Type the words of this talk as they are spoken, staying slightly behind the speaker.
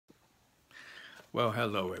Well,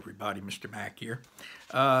 hello everybody, Mr. Mack here.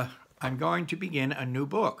 I'm going to begin a new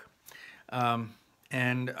book. And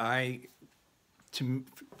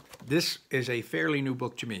this is a fairly new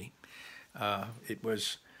book to me. I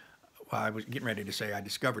was getting ready to say I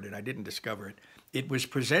discovered it. I didn't discover it. It was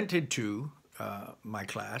presented to my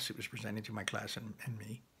class. It was presented to my class and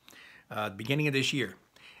me the beginning of this year.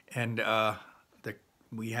 And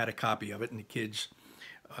we had a copy of it, and the kids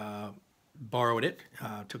borrowed it,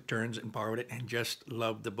 took turns and borrowed it, and just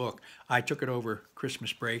loved the book. I took it over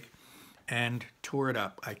Christmas break and tore it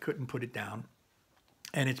up. I couldn't put it down,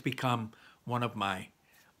 and it's become one of my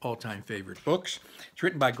all-time favorite books. It's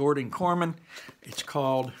written by Korman. It's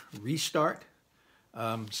called Restart.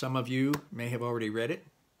 Some of you may have already read it.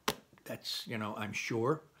 That's, I'm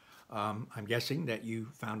sure. I'm guessing that you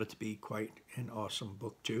found it to be quite an awesome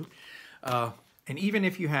book too. And even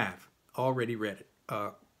if you have already read it,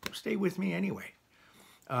 stay with me anyway.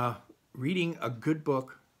 Reading a good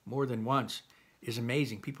book more than once is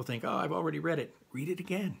amazing. People think, oh, I've already read it. Read it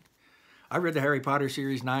again. I read the Harry Potter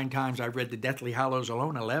series 9 times. I've read the Deathly Hallows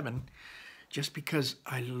alone 11, just because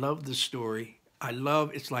I love the story.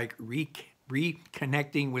 It's like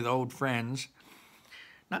reconnecting with old friends.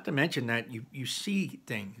 Not to mention that you see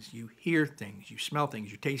things, you hear things, you smell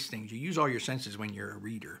things, you taste things. You use all your senses when you're a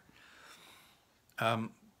reader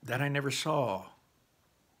that I never saw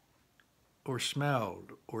or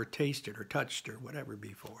smelled or tasted or touched or whatever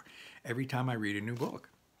before, every time I read a new book.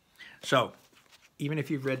 So even if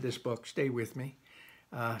you've read this book, stay with me.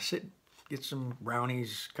 Sit, get some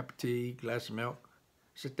brownies, cup of tea, glass of milk.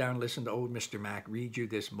 Sit down, listen to old Mr. Mack read you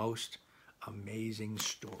this most amazing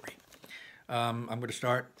story. I'm going to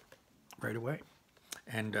start right away.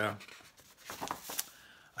 And I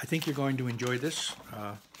think you're going to enjoy this.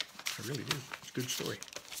 I really do. It's a good story.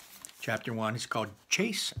 Chapter 1 is called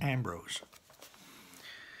Chase Ambrose.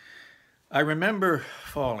 I remember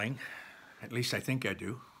falling, at least I think I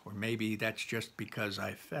do, or maybe that's just because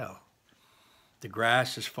I fell. The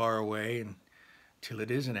grass is far away until it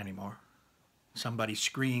isn't anymore. Somebody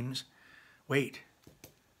screams, "Wait,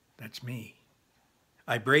 that's me."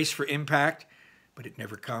 I brace for impact, but it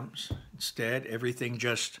never comes. Instead, everything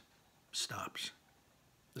just stops.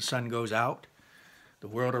 The sun goes out, the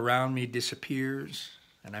world around me disappears,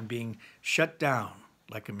 and I'm being shut down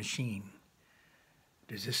like a machine.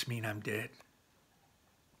 Does this mean I'm dead?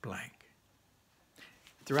 Blank.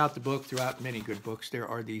 Throughout the book, throughout many good books, there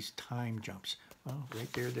are these time jumps. Oh,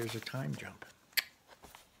 right there's a time jump.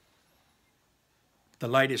 The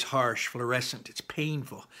light is harsh, fluorescent, it's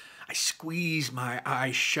painful. I squeeze my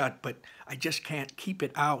eyes shut, but I just can't keep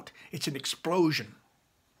it out. It's an explosion.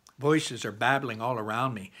 Voices are babbling all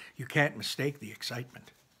around me. You can't mistake the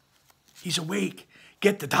excitement. He's awake.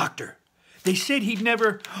 Get the doctor. They said he'd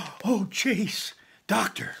never... Oh, Chase,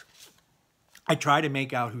 doctor. I try to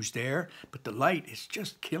make out who's there, but the light is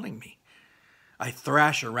just killing me. I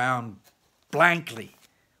thrash around blankly,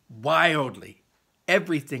 wildly.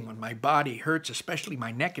 Everything on my body hurts, especially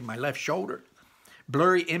my neck and my left shoulder.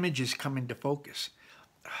 Blurry images come into focus.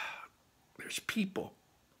 There's people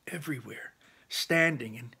everywhere,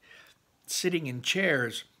 standing and sitting in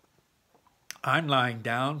chairs. I'm lying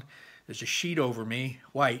down. There's a sheet over me,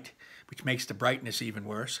 white, which makes the brightness even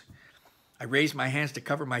worse. I raise my hands to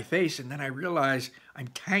cover my face, and then I realize I'm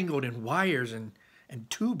tangled in wires and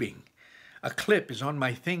tubing. A clip is on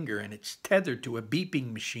my finger, and it's tethered to a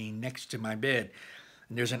beeping machine next to my bed.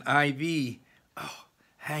 And there's an IV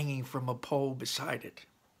hanging from a pole beside it.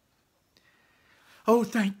 Oh,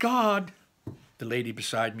 thank God! The lady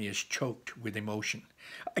beside me is choked with emotion.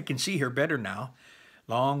 I can see her better now.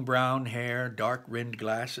 Long brown hair, dark-rimmed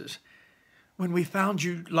glasses. When we found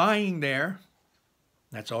you lying there...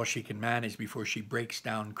 That's all she can manage before she breaks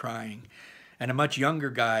down crying, and a much younger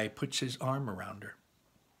guy puts his arm around her.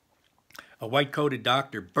 A white-coated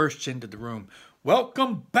doctor bursts into the room.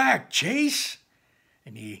 "Welcome back, Chase!"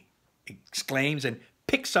 And he exclaims and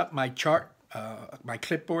picks up my chart, my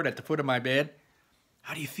clipboard at the foot of my bed.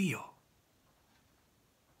 "How do you feel?"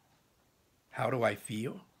 How do I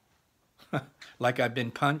feel? Like I've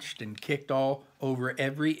been punched and kicked all over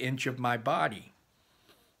every inch of my body.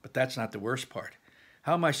 But that's not the worst part.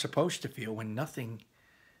 How am I supposed to feel when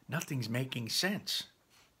nothing's making sense?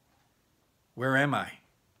 Where am I?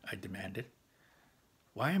 I demanded.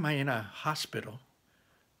 Why am I in a hospital?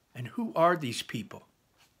 And who are these people?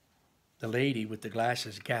 The lady with the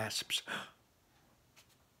glasses gasps.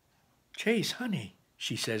 "Chase, honey,"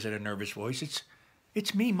 she says in a nervous voice.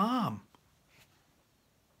 It's me, Mom."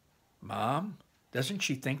 Mom? Doesn't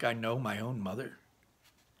she think I know my own mother?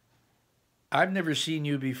 "I've never seen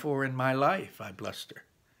you before in my life," I bluster.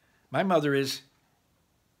 "My mother is..."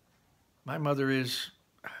 My mother is,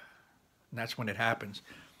 and that's when it happens.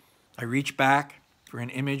 I reach back for an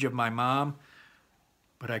image of my mom,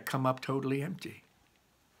 but I come up totally empty.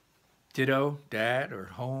 Ditto, dad, or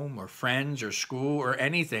home, or friends, or school, or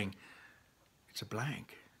anything. It's a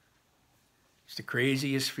blank. It's the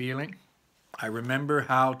craziest feeling. I remember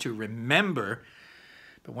how to remember,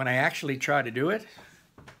 but when I actually try to do it,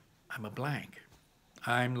 I'm a blank.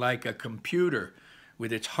 I'm like a computer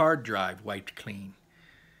with its hard drive wiped clean.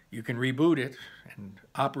 You can reboot it, and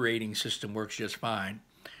operating system works just fine.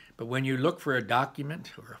 But when you look for a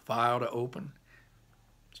document or a file to open,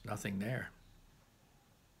 there's nothing there.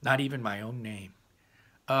 Not even my own name.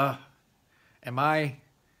 I'm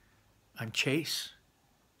Chase?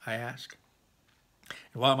 I asked.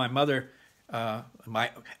 And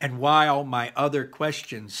while my other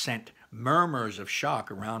questions sent murmurs of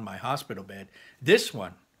shock around my hospital bed, this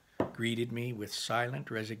one greeted me with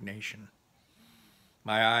silent resignation.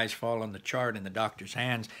 My eyes fall on the chart in the doctor's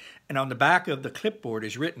hands, and on the back of the clipboard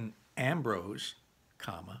is written Ambrose,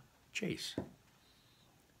 Chase.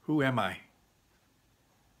 Who am I?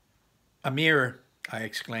 A mirror, I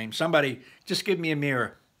exclaimed. Somebody, just give me a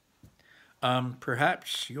mirror.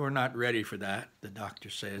 Perhaps you're not ready for that, the doctor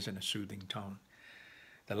says in a soothing tone.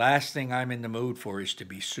 The last thing I'm in the mood for is to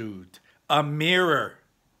be soothed. A mirror,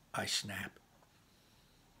 I snap.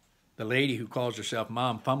 The lady who calls herself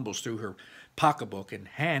Mom fumbles through her pocketbook and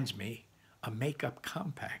hands me a makeup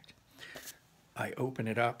compact. I open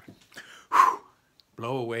it up,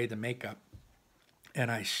 blow away the makeup,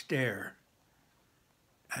 and I stare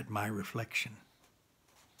at my reflection.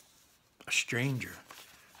 A stranger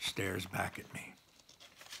stares back at me.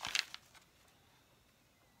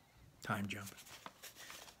 Time jump.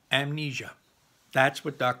 Amnesia. That's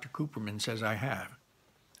what Dr. Korman says I have.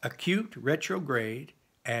 Acute retrograde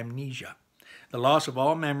amnesia. The loss of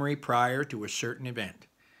all memory prior to a certain event.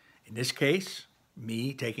 In this case,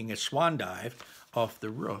 me taking a swan dive off the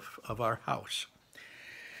roof of our house.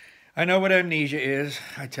 I know what amnesia is,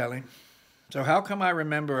 I tell him. So how come I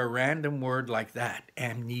remember a random word like that,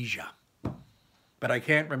 amnesia? But I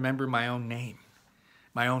can't remember my own name,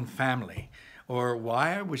 my own family, or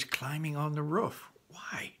why I was climbing on the roof.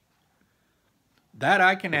 Why? That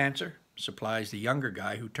I can answer, supplies the younger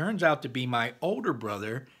guy, who turns out to be my older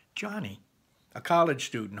brother, Johnny, a college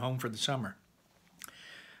student home for the summer.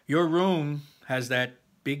 Your room has that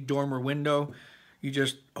big dormer window. You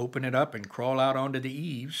just open it up and crawl out onto the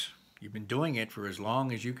eaves. You've been doing it for as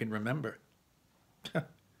long as you can remember.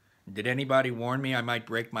 Did anybody warn me I might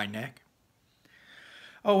break my neck?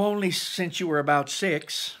 Oh, only since you were about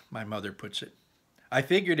 6, my mother puts it. I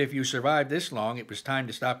figured if you survived this long, it was time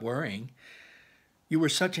to stop worrying. You were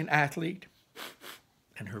such an athlete.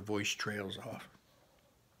 And her voice trails off.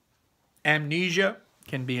 Amnesia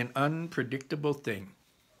can be an unpredictable thing,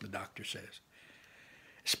 the doctor says,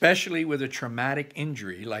 especially with a traumatic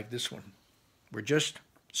injury like this one. We're just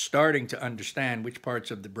starting to understand which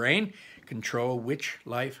parts of the brain control which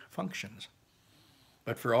life functions.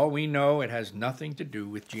 But for all we know, it has nothing to do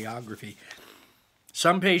with geography.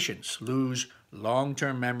 Some patients lose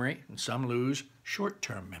long-term memory and some lose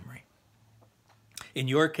short-term memory. In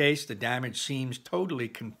your case, the damage seems totally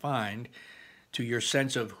confined to your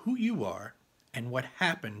sense of who you are and what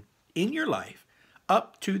happened in your life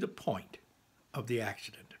up to the point of the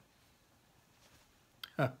accident.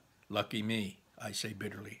 Lucky me, I say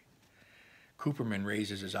bitterly. Korman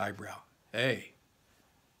raises his eyebrow. Hey,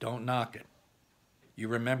 don't knock it. You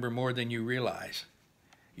remember more than you realize.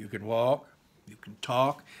 You can walk, you can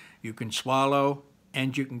talk, you can swallow,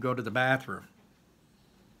 and you can go to the bathroom.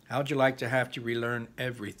 How'd you like to have to relearn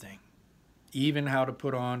everything? Even how to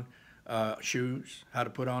put on shoes, how to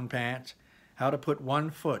put on pants, how to put one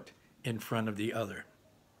foot in front of the other.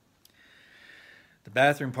 The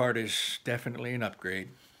bathroom part is definitely an upgrade.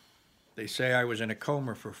 They say I was in a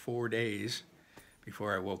coma for 4 days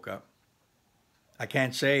before I woke up. I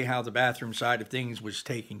can't say how the bathroom side of things was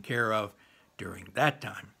taken care of during that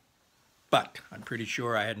time, but I'm pretty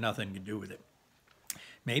sure I had nothing to do with it.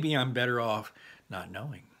 Maybe I'm better off not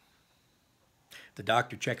knowing. The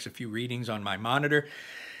doctor checks a few readings on my monitor,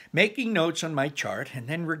 making notes on my chart, and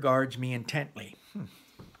then regards me intently.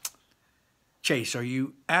 Chase, are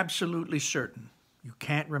you absolutely certain you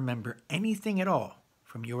can't remember anything at all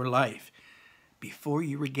from your life before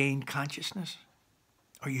you regained consciousness?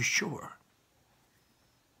 Are you sure?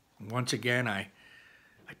 And once again, I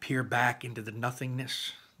peer back into the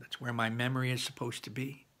nothingness. That's where my memory is supposed to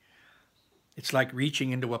be. It's like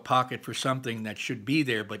reaching into a pocket for something that should be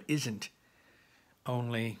there but isn't.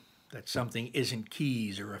 Only that something isn't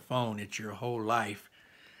keys or a phone. It's your whole life.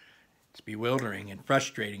 It's bewildering and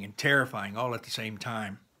frustrating and terrifying all at the same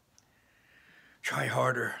time. Try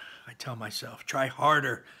harder, I tell myself. Try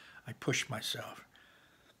harder, I push myself.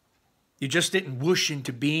 You just didn't whoosh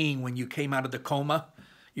into being when you came out of the coma.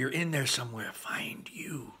 You're in there somewhere. Find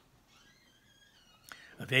you.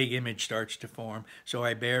 A vague image starts to form, so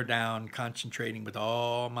I bear down, concentrating with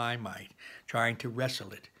all my might, trying to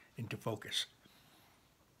wrestle it into focus.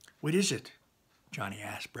 What is it? Johnny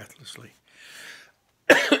asked breathlessly.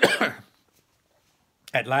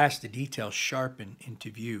 At last, the details sharpen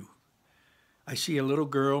into view. I see a little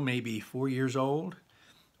girl, maybe 4 years old,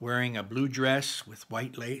 wearing a blue dress with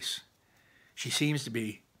white lace. She seems to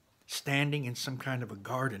be standing in some kind of a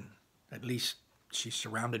garden. At least she's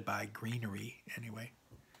surrounded by greenery anyway.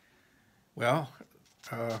 Well,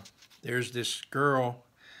 there's this girl,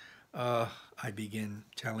 I begin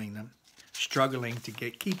telling them, struggling to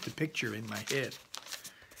keep the picture in my head.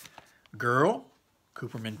 Girl?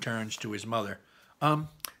 Cooperman turns to his mother.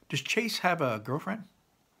 Does Chase have a girlfriend?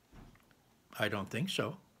 I don't think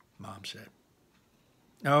so, Mom said.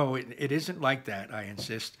 No, it isn't like that, I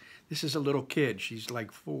insist. This is a little kid. She's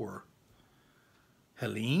like 4.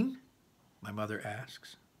 Helene? My mother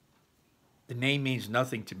asks. The name means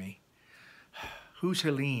nothing to me. Who's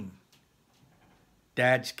Helene?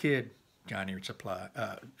 Dad's kid, Johnny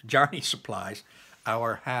supplies,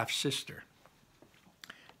 our half-sister.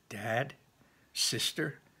 Dad?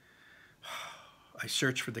 Sister? I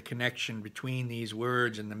search for the connection between these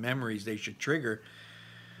words and the memories they should trigger,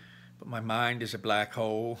 but my mind is a black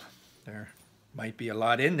hole. There might be a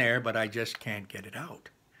lot in there, but I just can't get it out.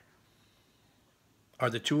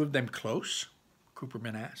 Are the two of them close?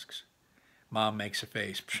 Cooperman asks. Mom makes a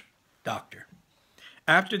face. Doctor.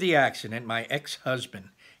 After the accident, my ex-husband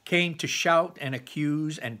came to shout and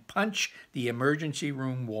accuse and punch the emergency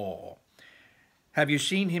room wall. Have you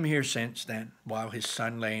seen him here since then, while his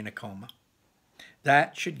son lay in a coma?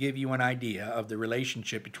 That should give you an idea of the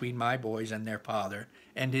relationship between my boys and their father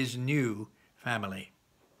and his new family.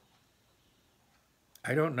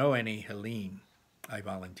 I don't know any Helene, I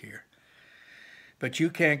volunteer. But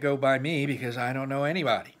you can't go by me because I don't know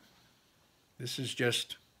anybody. This is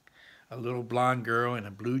just a little blonde girl in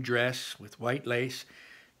a blue dress with white lace,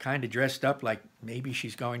 kind of dressed up like maybe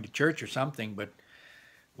she's going to church or something, but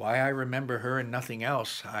why I remember her and nothing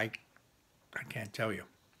else, I can't tell you.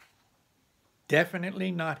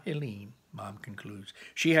 Definitely not Helene, Mom concludes.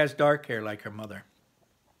 She has dark hair like her mother.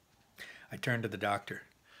 I turn to the doctor.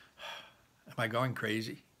 Am I going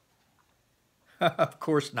crazy? Of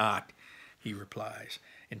course not, he replies.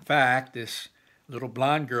 In fact, this little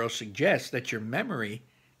blonde girl suggests that your memory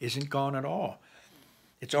isn't gone at all.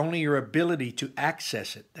 It's only your ability to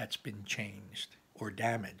access it that's been changed or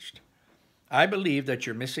damaged. I believe that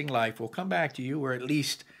your missing life will come back to you, or at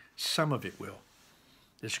least some of it will.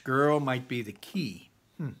 This girl might be the key.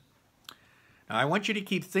 Now, I want you to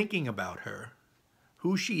keep thinking about her,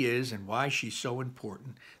 who she is and why she's so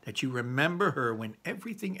important, that you remember her when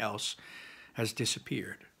everything else has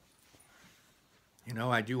disappeared. You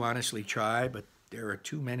know, I do honestly try, but there are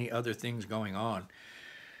too many other things going on.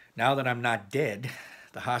 Now that I'm not dead,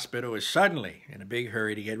 the hospital is suddenly in a big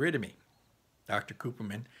hurry to get rid of me. Dr.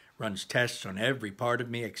 Cooperman runs tests on every part of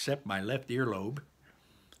me except my left earlobe.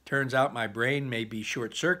 Turns out my brain may be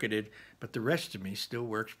short-circuited, but the rest of me still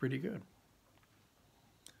works pretty good.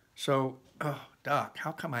 So, Doc,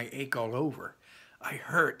 how come I ache all over? I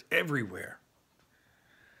hurt everywhere.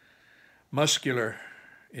 Muscular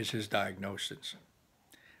is his diagnosis.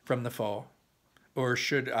 From the fall, or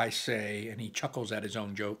should I say, and he chuckles at his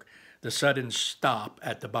own joke, the sudden stop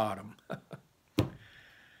at the bottom.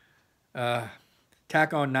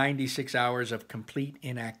 Tack on 96 hours of complete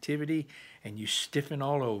inactivity, and you stiffen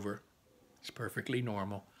all over. It's perfectly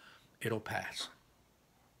normal. It'll pass.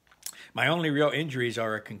 My only real injuries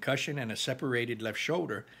are a concussion and a separated left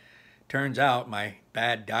shoulder. Turns out my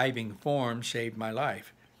bad diving form saved my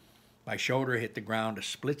life. My shoulder hit the ground a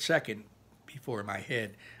split second before my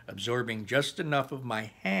head, absorbing just enough of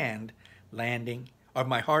my hard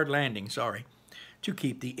landing, to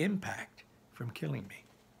keep the impact from killing me.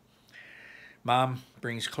 Mom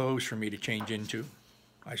brings clothes for me to change into.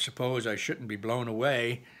 I suppose I shouldn't be blown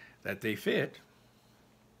away that they fit.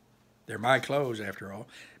 They're my clothes, after all.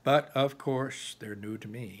 But, of course, they're new to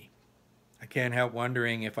me. I can't help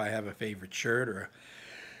wondering if I have a favorite shirt or a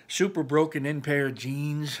super broken-in pair of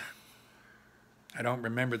jeans. I don't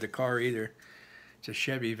remember the car either. It's a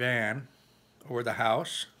Chevy van. Or the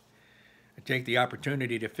house. I take the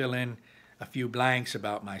opportunity to fill in a few blanks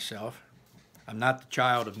about myself. I'm not the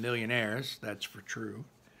child of millionaires, that's for true.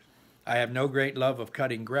 I have no great love of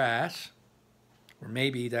cutting grass, or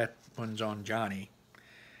maybe that one's on Johnny.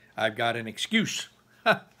 I've got an excuse.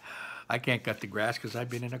 I can't cut the grass because I've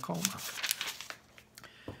been in a coma.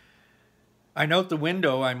 I note the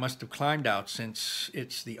window I must have climbed out since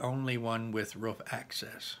it's the only one with roof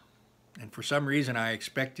access. And for some reason I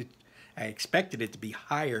expected it to be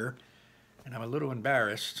higher, and I'm a little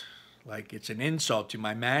embarrassed, like it's an insult to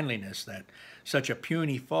my manliness that such a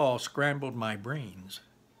puny fall scrambled my brains.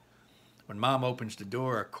 When Mom opens the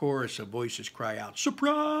door, a chorus of voices cry out,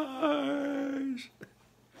 "Surprise!"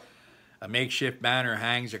 A makeshift banner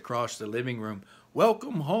hangs across the living room.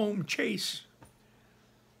 "Welcome home, Chase."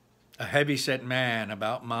 A heavy-set man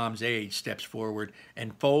about Mom's age steps forward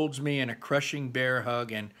and folds me in a crushing bear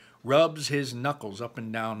hug and rubs his knuckles up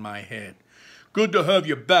and down my head. "Good to have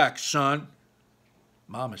you back, son."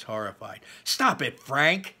 Mom is horrified. "Stop it,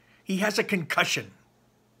 Frank. He has a concussion."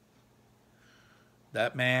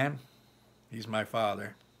 That man, he's my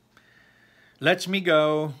father. Lets me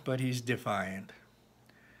go, but he's defiant.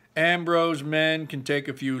 "Ambrose men can take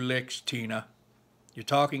a few licks, Tina. You're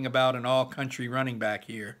talking about an all-country running back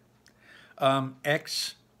here."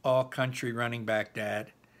 Ex-all-country running back,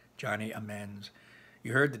 Dad," Johnny amends.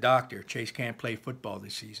 "You heard the doctor. Chase can't play football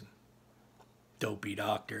this season." "Dopey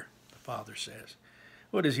doctor," the father says.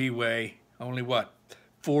 "What does he weigh? Only what,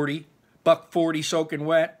 40? $140 soaking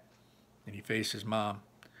wet?" And he faces Mom.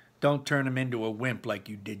 "Don't turn him into a wimp like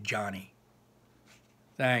you did Johnny."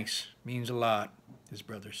 "Thanks. Means a lot," his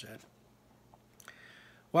brother said.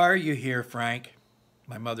 "Why are you here, Frank?"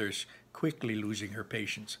 My mother's quickly losing her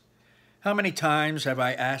patience. "How many times have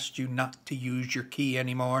I asked you not to use your key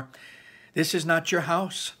anymore? This is not your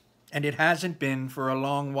house, and it hasn't been for a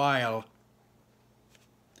long while."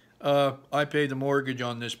 I pay the mortgage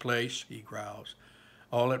on this place," he growls.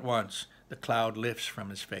 All at once, the cloud lifts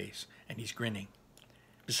from his face, and he's grinning.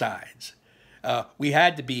 "Besides, we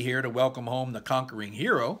had to be here to welcome home the conquering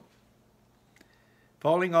hero."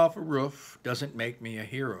 "Falling off a roof doesn't make me a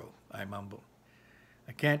hero," I mumble.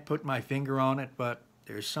 I can't put my finger on it, but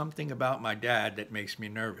there's something about my dad that makes me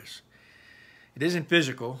nervous. It isn't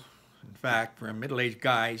physical. In fact, for a middle-aged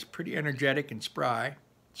guy, he's pretty energetic and spry,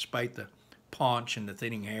 despite the paunch and the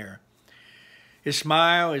thinning hair. His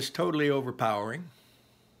smile is totally overpowering.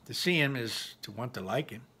 To see him is to want to like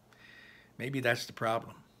him. Maybe that's the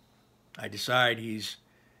problem. I decide he's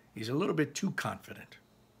a little bit too confident,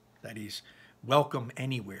 that he's welcome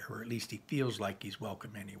anywhere, or at least he feels like he's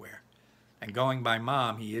welcome anywhere. And going by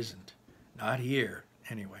Mom, he isn't. Not here,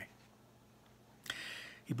 anyway.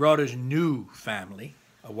 He brought his new family,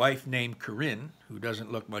 a wife named Corinne, who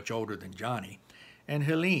doesn't look much older than Johnny, and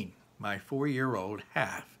Helene, my 4-year-old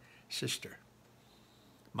half-sister.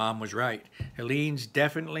 Mom was right. Helene's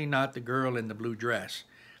definitely not the girl in the blue dress.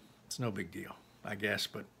 It's no big deal, I guess,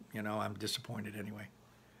 but, I'm disappointed anyway.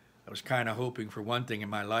 I was kind of hoping for one thing in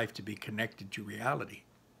my life, to be connected to reality.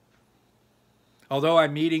 Although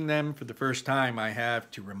I'm meeting them for the first time, I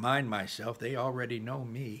have to remind myself they already know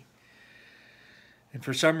me. And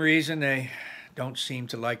for some reason, they don't seem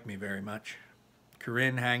to like me very much.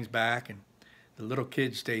 Corinne hangs back, and the little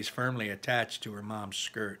kid stays firmly attached to her mom's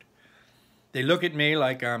skirt. They look at me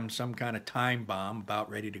like I'm some kind of time bomb about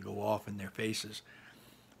ready to go off in their faces.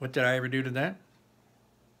 What did I ever do to them?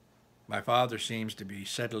 My father seems to be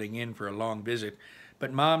settling in for a long visit,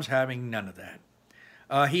 but Mom's having none of that.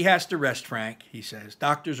 He has to rest, Frank," he says.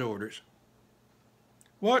 "Doctor's orders."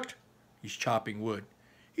 "What?" He's chopping wood.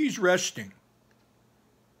 "He's resting."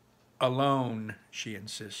 "Alone," she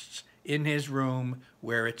insists. "In his room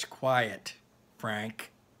where it's quiet,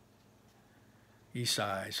 Frank." He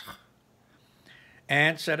sighs.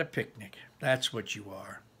 "Ants at a picnic. That's what you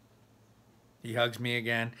are." He hugs me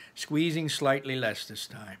again, squeezing slightly less this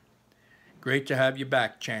time. "Great to have you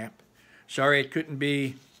back, champ. Sorry it couldn't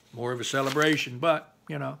be more of a celebration, but,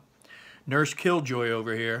 Nurse Killjoy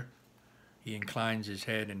over here." He inclines his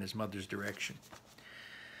head in his mother's direction.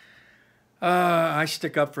 I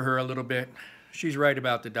stick up for her a little bit. She's right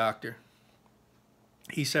about the doctor.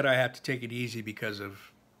 He said I have to take it easy because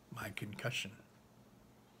of my concussion.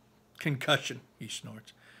 "Concussion," he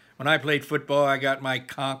snorts. "When I played football, I got my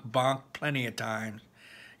conch bonked plenty of times.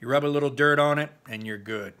 You rub a little dirt on it, and you're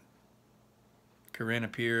good." Corinne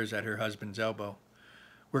appears at her husband's elbow.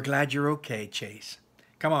 "We're glad you're okay, Chase.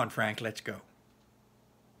 Come on, Frank, let's go."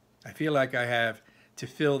 I feel like I have to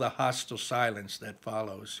fill the hostile silence that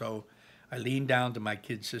follows, so I lean down to my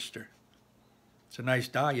kid sister. "It's a nice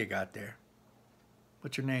doll you got there.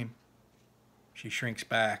 What's her name?" She shrinks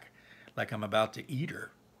back like I'm about to eat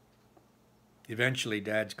her. Eventually,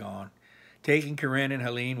 Dad's gone, taking Corinne and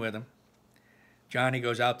Helene with him. Johnny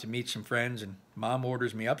goes out to meet some friends, and Mom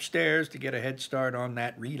orders me upstairs to get a head start on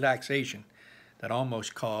that relaxation that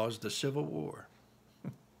almost caused the Civil War.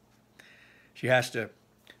 She has to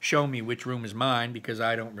show me which room is mine because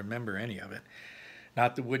I don't remember any of it.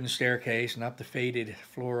 Not the wooden staircase, not the faded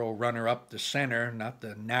floral runner up the center, not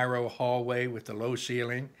the narrow hallway with the low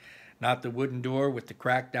ceiling, not the wooden door with the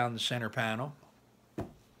crack down the center panel.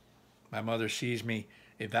 My mother sees me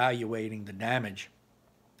evaluating the damage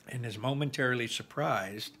and is momentarily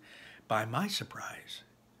surprised by my surprise.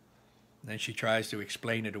 Then she tries to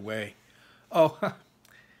explain it away. Oh,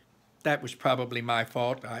 that was probably my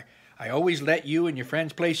fault. I always let you and your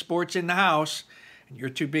friends play sports in the house, and you're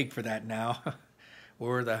too big for that now.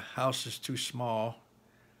 Or the house is too small.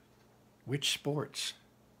 Which sports?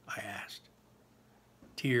 I asked.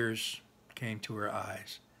 Tears came to her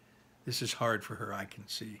eyes. This is hard for her, I can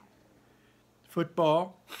see.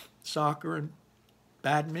 Football, soccer, and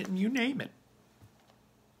badminton, you name it.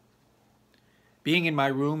 Being in my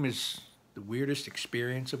room is the weirdest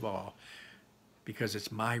experience of all because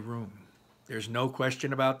it's my room. There's no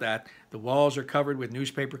question about that. The walls are covered with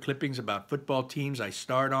newspaper clippings about football teams I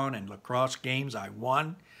starred on and lacrosse games I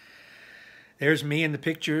won. There's me in the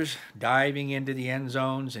pictures, diving into the end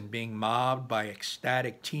zones and being mobbed by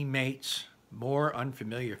ecstatic teammates, more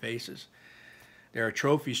unfamiliar faces. There are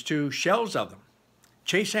trophies too, shells of them.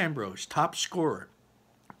 Chase Ambrose, top scorer.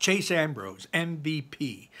 Chase Ambrose,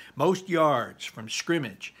 MVP, most yards from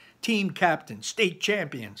scrimmage, team captain, state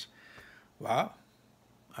champions. Wow,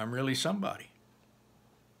 I'm really somebody.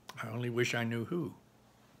 I only wish I knew who.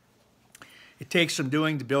 It takes some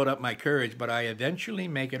doing to build up my courage, but I eventually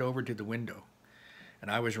make it over to the window. And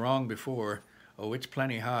I was wrong before. Oh, it's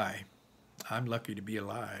plenty high. I'm lucky to be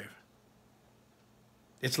alive.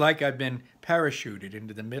 It's like I've been parachuted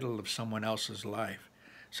into the middle of someone else's life.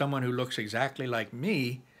 Someone who looks exactly like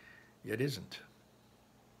me, yet isn't.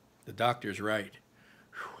 The doctor's right.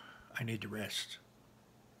 Whew, I need to rest.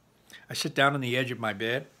 I sit down on the edge of my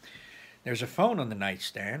bed. There's a phone on the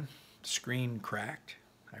nightstand. The screen cracked.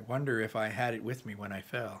 I wonder if I had it with me when I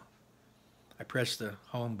fell. I press the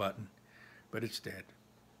home button, but it's dead.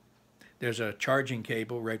 There's a charging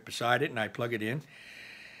cable right beside it, and I plug it in.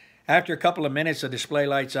 After a couple of minutes, the display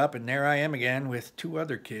lights up, and there I am again with two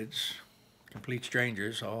other kids, complete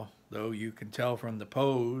strangers, although you can tell from the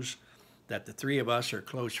pose that the three of us are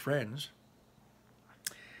close friends.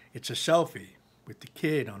 It's a selfie with the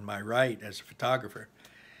kid on my right as a photographer.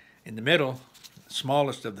 In the middle, the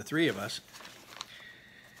smallest of the three of us,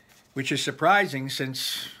 which is surprising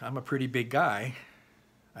since I'm a pretty big guy.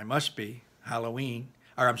 It must be Halloween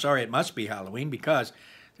because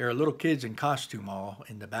there are little kids in costume all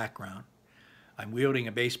in the background. I'm wielding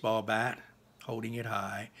a baseball bat, holding it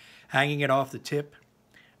high, hanging it off the tip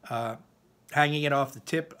of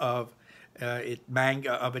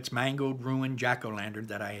its mangled, ruined jack-o'-lantern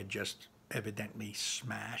that I had just evidently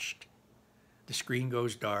smashed. The screen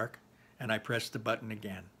goes dark, and I press the button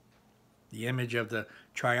again. The image of the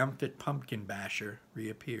triumphant pumpkin basher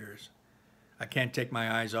reappears. I can't take my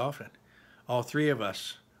eyes off it. All three of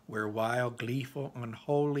us wear wild, gleeful,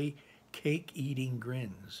 unholy, cake-eating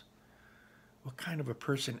grins. What kind of a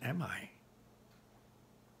person am I?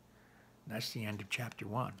 And that's the end of chapter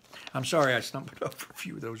 1. I'm sorry I stumbled over a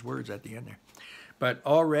few of those words at the end there. But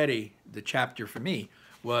already the chapter for me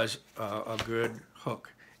was a good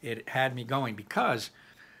hook. It had me going because,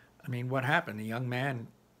 I mean, what happened? The young man,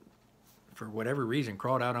 for whatever reason,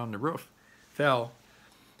 crawled out on the roof, fell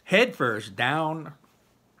headfirst down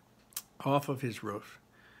off of his roof,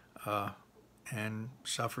 and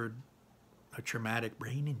suffered a traumatic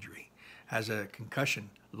brain injury, has a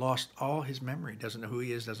concussion, lost all his memory, doesn't know who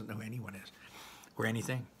he is, doesn't know who anyone is, or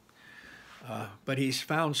anything. But he's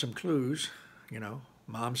found some clues, you know.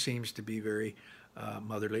 Mom seems to be very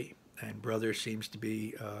motherly, and brother seems to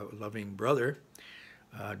be a loving brother.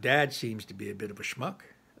 Dad seems to be a bit of a schmuck.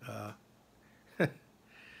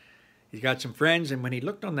 He's got some friends, and when he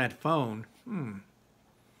looked on that phone,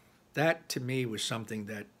 that to me was something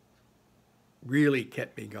that really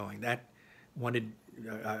kept me going. I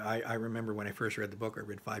remember when I first read the book, I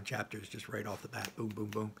read 5 chapters just right off the bat, boom, boom,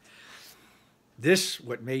 boom.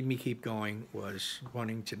 What made me keep going was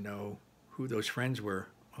wanting to know who those friends were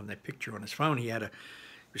on that picture on his phone. He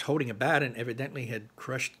was holding a bat and evidently had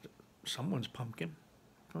crushed someone's pumpkin.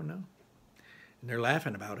 Oh no. And they're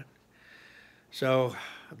laughing about it. So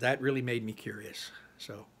that really made me curious.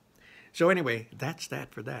 So anyway, that's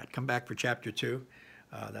that for that. Come back for chapter 2.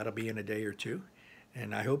 That'll be in a day or two.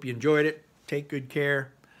 And I hope you enjoyed it. Take good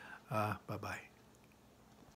care. Bye-bye.